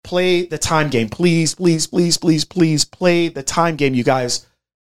play the time game. Please, please, please, please, please play the time game, you guys.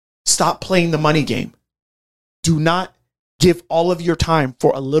 Stop playing the money game. Do not give all of your time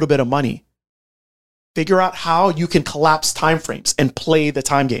for a little bit of money. Figure out how you can collapse timeframes and play the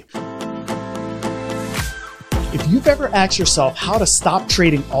time game. If you've ever asked yourself how to stop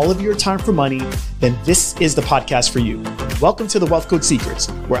trading all of your time for money, then this is the podcast for you. Welcome to the Wealth Code Secrets,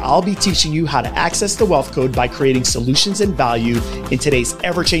 where I'll be teaching you how to access the wealth code by creating solutions and value in today's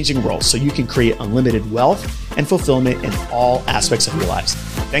ever-changing world so you can create unlimited wealth and fulfillment in all aspects of your lives.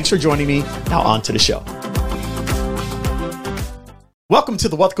 Thanks for joining me. Now on to the show. Welcome to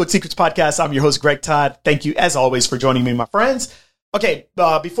the Wealth Code Secrets podcast. I'm your host, Greg Todd. Thank you, as always, for joining me, my friends. Okay,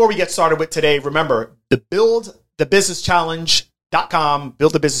 before we get started with today, remember the buildthebusinesschallenge.com,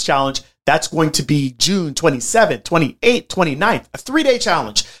 Build the Business Challenge. That's going to be June 27th, 28th, 29th, a 3-day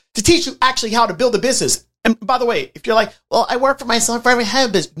challenge to teach you actually how to build a business. And by the way, if you're like, well, I work for myself, I have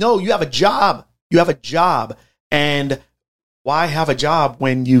a business. No, you have a job. You have a job. And why have a job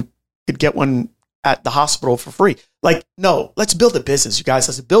when you could get one at the hospital for free? Like, no, let's build a business, you guys.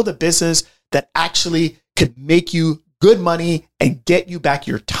 Let's build a business that actually could make you good money and get you back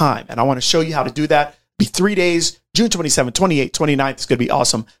your time. And I want to show you how to do that. It'll be 3 days, June 27th, 28th, 29th. It's going to be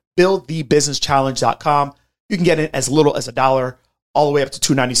awesome. Buildthebusinesschallenge.com. You can get it as little as $1 all the way up to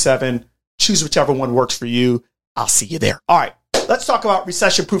 $297. Choose whichever one works for you. I'll see you there. All right, let's talk about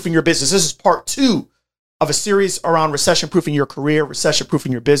recession-proofing your business. This is part 2 of a series around recession-proofing your career,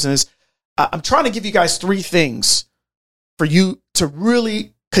 recession-proofing your business. I'm trying to give you guys 3 things for you to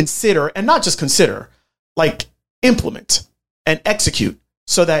really consider, and not just consider, like implement and execute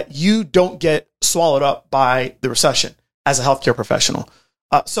so that you don't get swallowed up by the recession as a healthcare professional.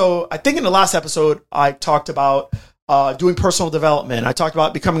 So I think in the last episode, I talked about doing personal development. I talked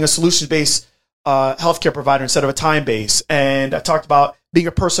about becoming a solutions-based healthcare provider instead of a time-based. And I talked about being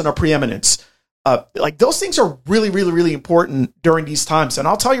a person of preeminence. Like those things are really, really, really important during these times. And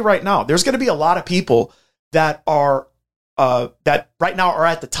I'll tell you right now, there's going to be a lot of people that are that right now are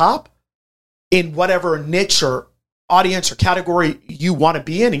at the top in whatever niche or audience or category you want to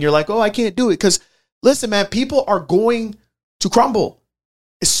be in. And you're like, oh, I can't do it. Because listen, man, people are going to crumble,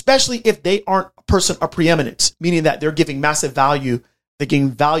 especially if they aren't a person of preeminence, meaning that they're giving massive value. They're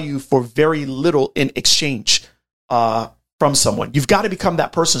giving value for very little in exchange from someone. You've got to become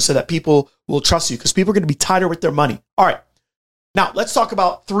that person so that people will trust you, because people are going to be tighter with their money. All right. Now let's talk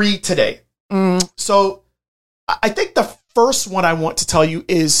about 3 today. So I think the first one I want to tell you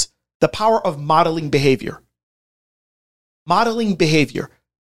is the power of modeling behavior. Modeling behavior,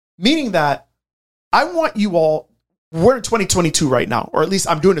 meaning that I want you all, we're in 2022 right now, or at least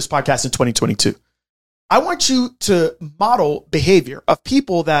I'm doing this podcast in 2022. I want you to model behavior of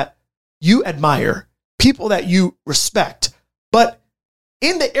people that you admire, people that you respect, but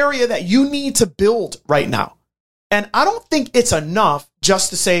in the area that you need to build right now. And I don't think it's enough just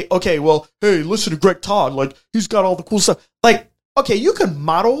to say, okay, well, hey, listen to Greg Todd. Like, he's got all the cool stuff. Like, okay, you can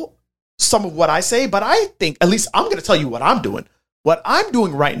model some of what I say, but I think, at least I'm going to tell you what I'm doing. What I'm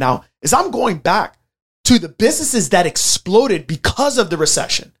doing right now is I'm going back to the businesses that exploded because of the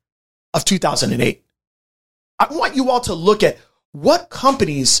recession of 2008. I want you all to look at what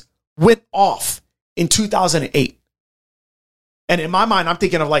companies went off in 2008. And in my mind, I'm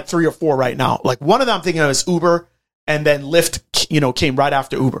thinking of like 3 or 4 right now. Like one of them I'm thinking of is Uber, and then Lyft, came right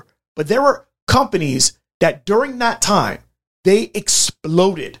after Uber. But there were companies that during that time, they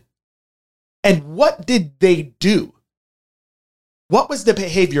exploded. And what did they do? What was the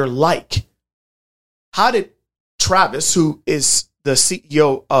behavior like? How did Travis, who is the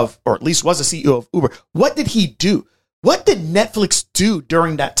CEO of, or at least was the CEO of Uber, what did he do? What did Netflix do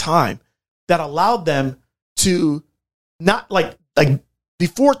during that time that allowed them to not like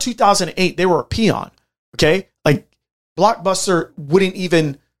before 2008, they were a peon, okay? Like Blockbuster wouldn't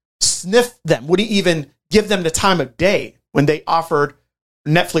even sniff them, wouldn't even give them the time of day when they offered.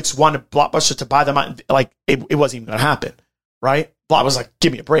 Netflix wanted Blockbuster to buy them out. Like it wasn't even going to happen, right? Block was like,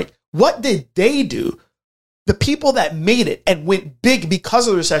 give me a break. What did they do? The people that made it and went big because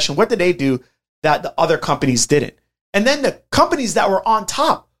of the recession, what did they do that the other companies didn't? And then the companies that were on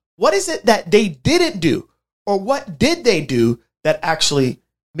top, what is it that they didn't do? Or what did they do that actually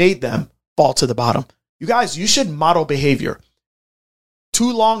made them fall to the bottom? You guys, you should model behavior.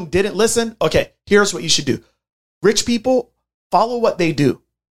 Too long, didn't listen? Okay, here's what you should do. Rich people, follow what they do.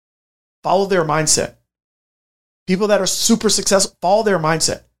 Follow their mindset. People that are super successful, follow their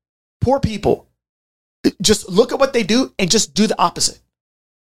mindset. Poor people, just look at what they do and just do the opposite.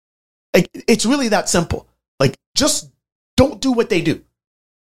 Like, it's really that simple. Like, just don't do what they do.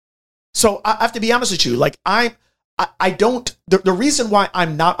 So I have to be honest with you. Like, I I don't, the reason why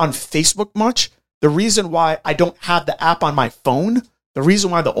I'm not on Facebook much, the reason why I don't have the app on my phone, the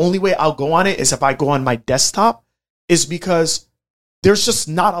reason why the only way I'll go on it is if I go on my desktop is because there's just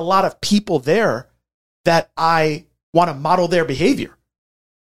not a lot of people there that I want to model their behavior.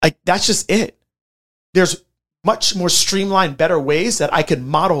 Like, that's just it. There's much more streamlined, better ways that I can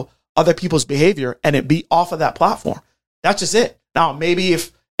model other people's behavior and it be off of that platform. That's just it. Now, maybe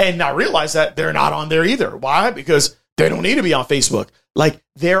and I realize that they're not on there either. Why? Because they don't need to be on Facebook. Like,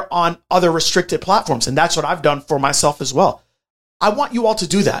 they're on other restricted platforms. And that's what I've done for myself as well. I want you all to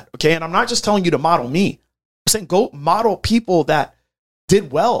do that. Okay. And I'm not just telling you to model me. I'm saying go model people that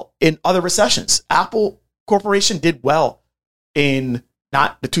did well in other recessions. Apple Corporation did well in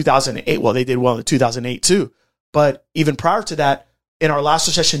not the 2008. Well, they did well in the 2008 too. But even prior to that, in our last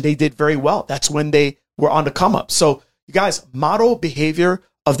recession, they did very well. That's when they were on the come up. So you guys model behavior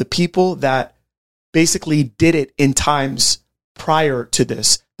of the people that basically did it in times prior to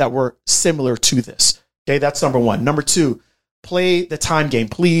this that were similar to this. Okay, that's number one. Number two, play the time game.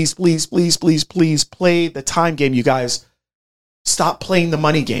 Please, please, please, please, please play the time game, you guys. Stop playing the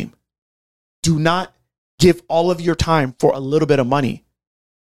money game. Do not give all of your time for a little bit of money.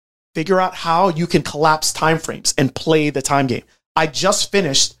 Figure out how you can collapse timeframes and play the time game. I just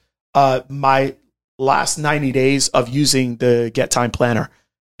finished my last 90 days of using the Get Time Planner.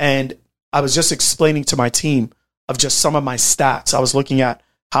 And I was just explaining to my team of just some of my stats. I was looking at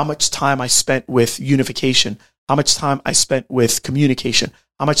how much time I spent with unification, how much time I spent with communication,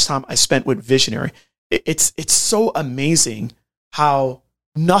 how much time I spent with visionary. It's so amazing how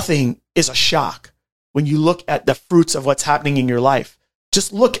nothing is a shock when you look at the fruits of what's happening in your life.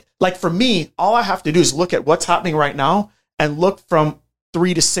 Just look, like for me, all I have to do is look at what's happening right now and look from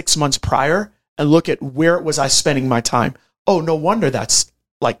 3 to 6 months prior and look at where was I spending my time. Oh, no wonder that's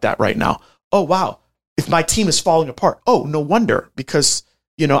like that right now. Oh, wow. If my team is falling apart, oh, no wonder, because,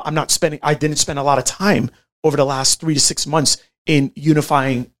 I didn't spend a lot of time over the last 3 to 6 months in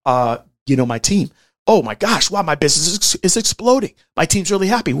unifying, my team. Oh my gosh, wow, my business is exploding. My team's really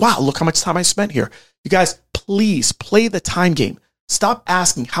happy. Wow, look how much time I spent here. You guys, please play the time game. Stop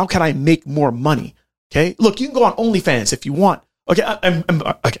asking, how can I make more money? Okay, look, you can go on OnlyFans if you want. Okay,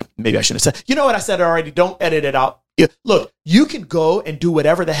 okay, maybe I shouldn't have said. You know what I said already? Don't edit it out. Look, you can go and do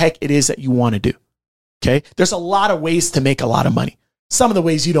whatever the heck it is that you want to do. Okay, there's a lot of ways to make a lot of money. Some of the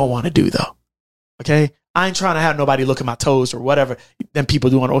ways you don't want to do though. Okay, I ain't trying to have nobody look at my toes or whatever. Then people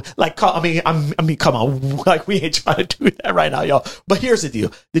doing like, come on, like we ain't trying to do that right now, y'all. But here's the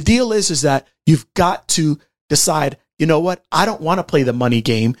deal. The deal is that you've got to decide. You know what? I don't want to play the money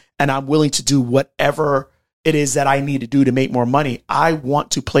game, and I'm willing to do whatever it is that I need to do to make more money. I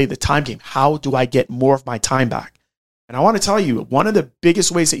want to play the time game. How do I get more of my time back? And I want to tell you, one of the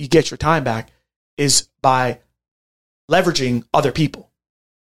biggest ways that you get your time back is by leveraging other people.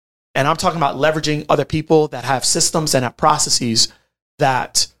 And I'm talking about leveraging other people that have systems and have processes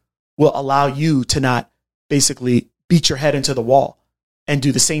that will allow you to not basically beat your head into the wall and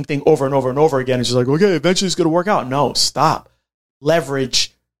do the same thing over and over and over again. It's just like, okay, eventually it's going to work out. No, stop.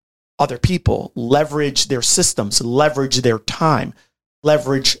 Leverage other people, leverage their systems, leverage their time,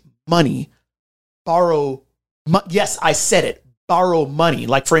 leverage money, borrow. Yes, I said it. Borrow money.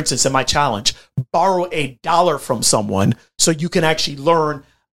 Like for instance, in my challenge, borrow $1 from someone so you can actually learn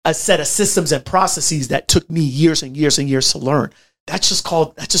a set of systems and processes that took me years and years and years to learn. That's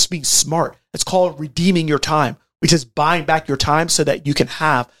just being smart. It's called redeeming your time, which is buying back your time so that you can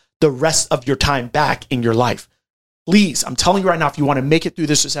have the rest of your time back in your life. Please, I'm telling you right now, if you want to make it through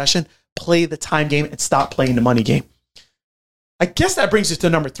this recession, play the time game and stop playing the money game. I guess that brings us to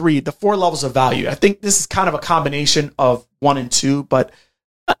number 3, the 4 levels of value. I think this is kind of a combination of 1 and 2, but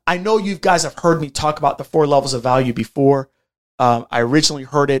I know you guys have heard me talk about the 4 levels of value before. I originally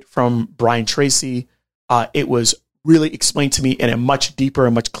heard it from Brian Tracy. It was really explained to me in a much deeper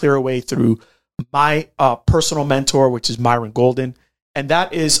and much clearer way through my personal mentor, which is Myron Golden. And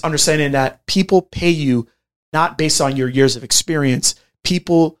that is understanding that people pay you not based on your years of experience.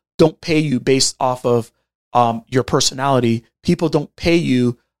 People don't pay you based off of your personality. People don't pay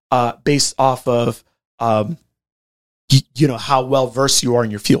you based off of how well versed you are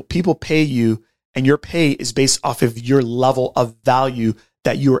in your field. People pay you, and your pay is based off of your level of value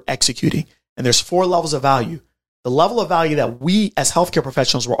that you are executing. And there's 4 levels of value. The level of value that we as healthcare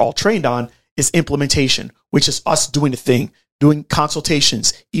professionals were all trained on is implementation, which is us doing the thing, doing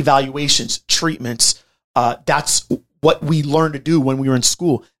consultations, evaluations, treatments. That's what we learned to do when we were in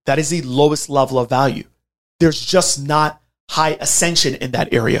school. That is the lowest level of value. There's just not high ascension in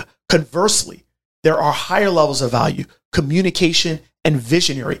that area. Conversely, there are higher levels of value, communication and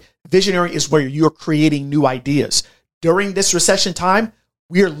visionary. Visionary is where you're creating new ideas. during this recession time,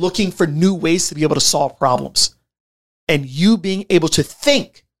 we are looking for new ways to be able to solve problems. And you being able to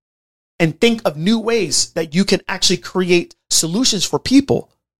think of new ways that you can actually create solutions for people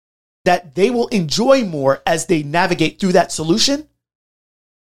that they will enjoy more as they navigate through that solution,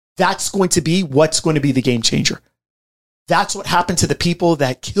 that's going to be what's going to be the game changer. That's what happened to the people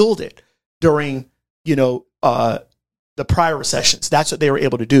that killed it during, the prior recessions. That's what they were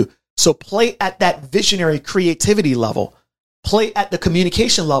able to do. So play at that visionary creativity level. Play at the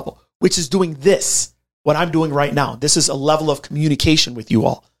communication level, which is doing this, what I'm doing right now. This is a level of communication with you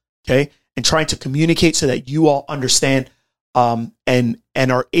all, okay? And trying to communicate so that you all understand and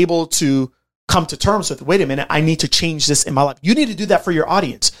are able to come to terms with, wait a minute, I need to change this in my life. You need to do that for your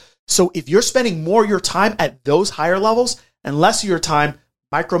audience. So if you're spending more of your time at those higher levels and less of your time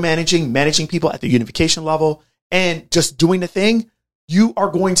micromanaging, managing people at the unification level and just doing the thing, you are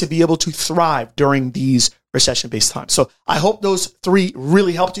going to be able to thrive during these recession-based times. So I hope those 3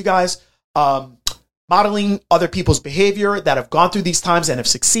 really helped you guys. Modeling other people's behavior that have gone through these times and have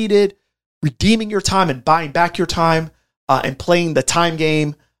succeeded, redeeming your time and buying back your time, and playing the time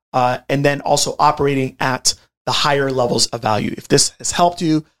game, and then also operating at the higher levels of value. If this has helped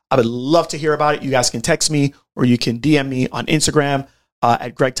you, I would love to hear about it. You guys can text me or you can DM me on Instagram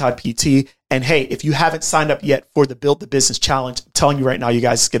at Greg Todd PT. And hey, if you haven't signed up yet for the Build the Business Challenge, I'm telling you right now, you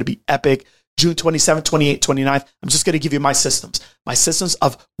guys, it's going to be epic. June 27th, 28th, 29th. I'm just going to give you my systems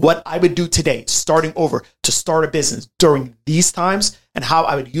of what I would do today, starting over to start a business during these times and how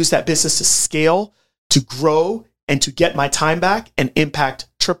I would use that business to scale, to grow, and to get my time back and impact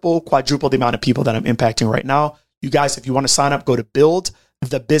triple, quadruple the amount of people that I'm impacting right now. You guys, if you want to sign up, go to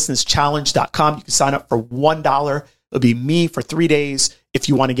buildthebusinesschallenge.com. You can sign up for $1. It'll be me for 3 days. If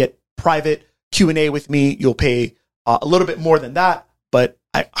you want to get private Q&A with me, you'll pay a little bit more than that, but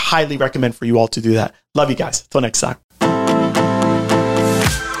I highly recommend for you all to do that. Love you guys. Till next time.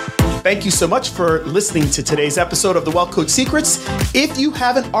 Thank you so much for listening to today's episode of The Wealth Code Secrets. If you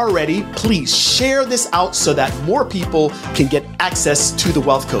haven't already, please share this out so that more people can get access to the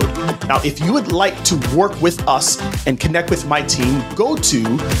Wealth Code. Now, if you would like to work with us and connect with my team, go to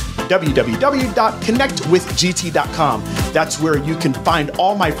www.connectwithgt.com. That's where you can find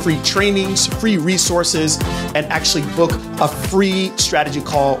all my free trainings, free resources, and actually book a free strategy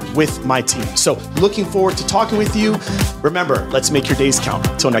call with my team. So looking forward to talking with you. Remember, let's make your days count.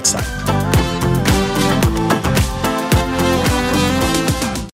 Until next time.